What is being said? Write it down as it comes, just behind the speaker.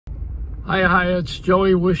Hi, it's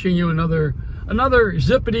Joey wishing you another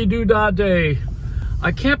zippity-doo-dah day.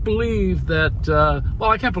 I can't believe that,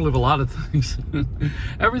 well, I can't believe a lot of things.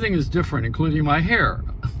 Everything is different, including my hair.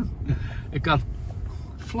 It got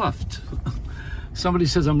fluffed. Somebody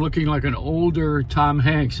says I'm looking like an older Tom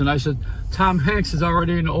Hanks, and I said, Tom Hanks is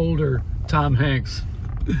already an older Tom Hanks.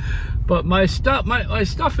 But my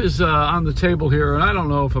stuff is on the table here, and I don't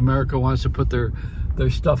know if America wants to put their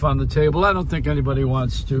stuff on the table. I don't think anybody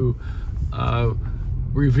wants to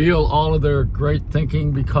reveal all of their great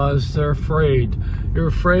thinking because they're afraid. You're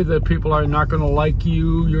afraid that people are not going to like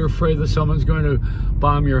you. You're afraid that someone's going to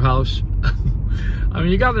bomb your house. I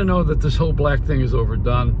mean, you got to know that this whole black thing is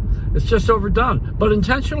overdone. It's just overdone, but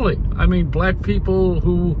intentionally. I mean, black people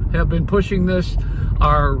who have been pushing this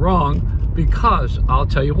are wrong because I'll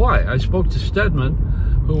tell you why. I spoke to Stedman,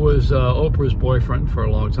 who was Oprah's boyfriend for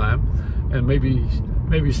a long time, and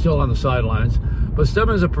maybe still on the sidelines. But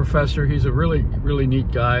Stedman's a professor. He's a really, really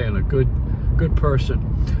neat guy and a good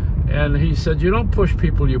person. And he said, you don't push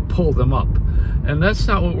people, you pull them up. And that's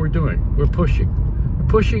not what we're doing. We're pushing. We're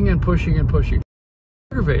pushing and pushing and pushing.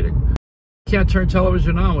 Aggravating. You can't turn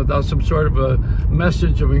television on without some sort of a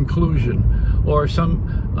message of inclusion or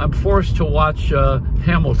I'm forced to watch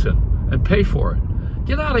Hamilton and pay for it.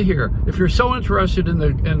 Get out of here. If you're so interested in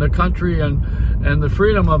the country and the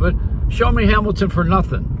freedom of it, show me Hamilton for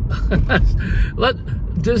nothing.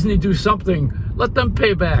 Let Disney do something. Let them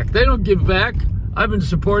pay back. They don't give back. I've been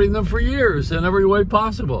supporting them for years in every way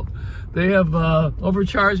possible. They have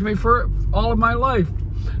overcharged me for all of my life.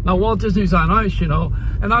 Now, Walt Disney's on ice, you know,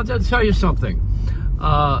 and I'll tell you something.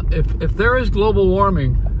 If there is global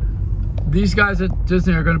warming, these guys at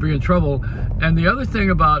Disney are going to be in trouble. And the other thing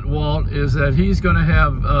about Walt is that he's going to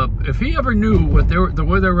have, if he ever knew the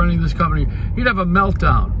way they're running this company, he'd have a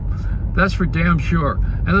meltdown. That's for damn sure.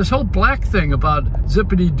 And this whole black thing about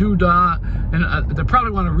zippity-doo-dah, and they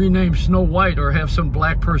probably want to rename Snow White or have some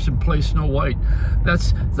black person play Snow White.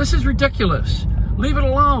 This is ridiculous. Leave it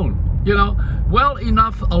alone, you know. Well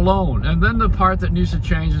enough alone. And then the part that needs to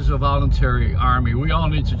change is a voluntary army. We all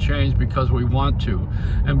need to change because we want to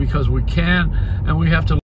and because we can, and we have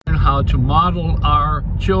to learn how to model our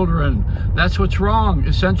children. That's what's wrong,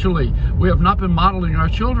 essentially. We have not been modeling our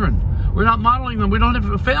children. We're not modeling them. We don't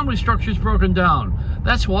have family structures broken down.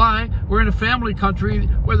 That's why we're in a family country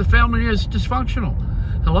where the family is dysfunctional.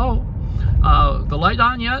 Hello? The light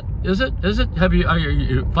on yet? Is it? Are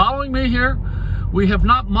you following me here? We have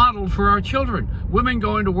not modeled for our children. Women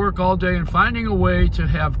going to work all day and finding a way to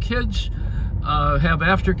have kids, have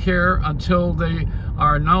aftercare until they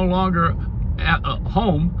are no longer at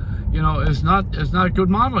home, you know, is not good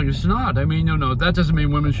modeling. It's not. I mean, you know, that doesn't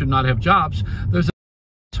mean women should not have jobs. There's a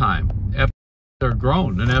time after they're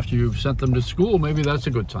grown and after you've sent them to school, maybe that's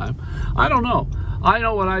a good time. I don't know. I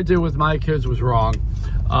know what I did with my kids was wrong.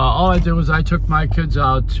 All I did was I took my kids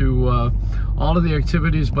out to all of the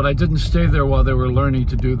activities, but I didn't stay there while they were learning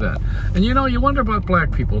to do that. And you know, you wonder about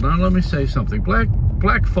black people. Now let me say something.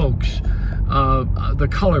 Black folks, the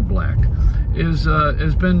color black,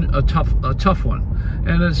 has been a tough one,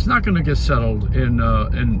 and it's not going to get settled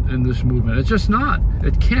in this movement. It's just not.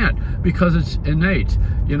 It can't, because it's innate.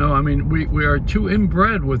 You know, I mean, we are too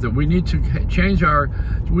inbred with it. We need to change our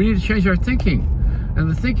thinking. And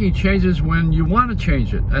the thinking changes when you want to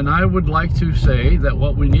change it. And I would like to say that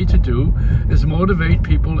what we need to do is motivate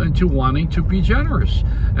people into wanting to be generous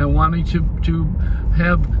and wanting to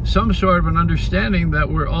have some sort of an understanding that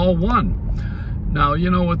we're all one. Now, you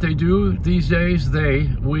know what they do these days? They.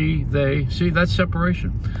 See, that's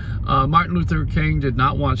separation. Martin Luther King did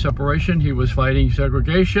not want separation. He was fighting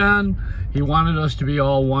segregation. He wanted us to be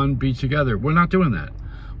all one, be together. We're not doing that.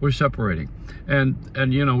 We're separating.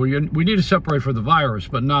 And you know, we need to separate for the virus,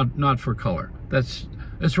 but not for color. It's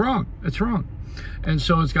wrong. It's wrong. And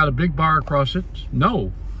so it's got a big bar across it.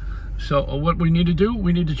 No. So what we need to do,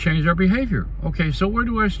 we need to change our behavior. Okay, so where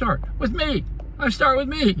do I start? With me. I start with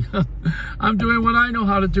me. I'm doing what I know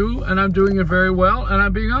how to do, and I'm doing it very well, and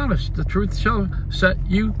I'm being honest. The truth shall set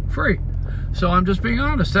you free. So I'm just being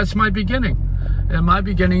honest. That's my beginning. And my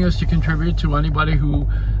beginning is to contribute to anybody who,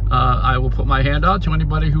 I will put my hand out to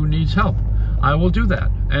anybody who needs help. I will do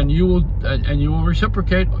that, and you will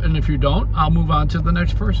reciprocate. And if you don't, I'll move on to the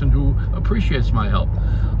next person who appreciates my help.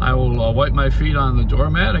 I will wipe my feet on the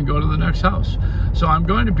doormat and go to the next house. So I'm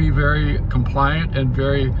going to be very compliant and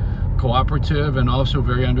very cooperative, and also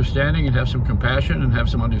very understanding, and have some compassion and have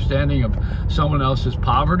some understanding of someone else's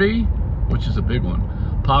poverty, which is a big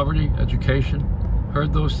one. Poverty, education,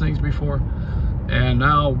 heard those things before. And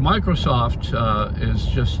now Microsoft is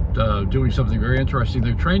just doing something very interesting.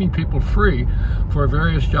 They're training people free for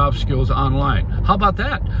various job skills online. How about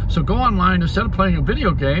that? So go online instead of playing a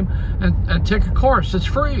video game and take a course. It's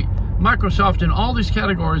free. Microsoft, in all these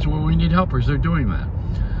categories where we need helpers, they're doing that.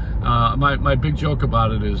 My big joke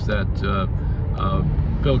about it is that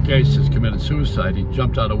Bill Gates has committed suicide. He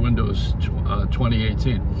jumped out of Windows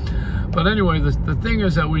 2018. But anyway, the thing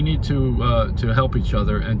is that we need to help each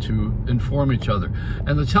other and to inform each other.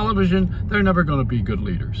 And the television, they're never going to be good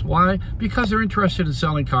leaders. Why? Because they're interested in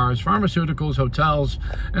selling cars, pharmaceuticals, hotels,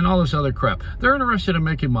 and all this other crap. They're interested in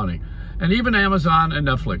making money. And even Amazon and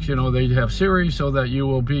Netflix, you know, they have series so that you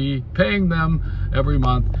will be paying them every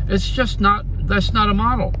month. It's just not, that's not a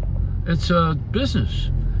model. It's a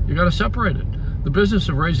business. You got to separate it. The business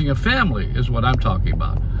of raising a family is what I'm talking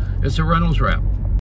about. It's a Reynolds wrap.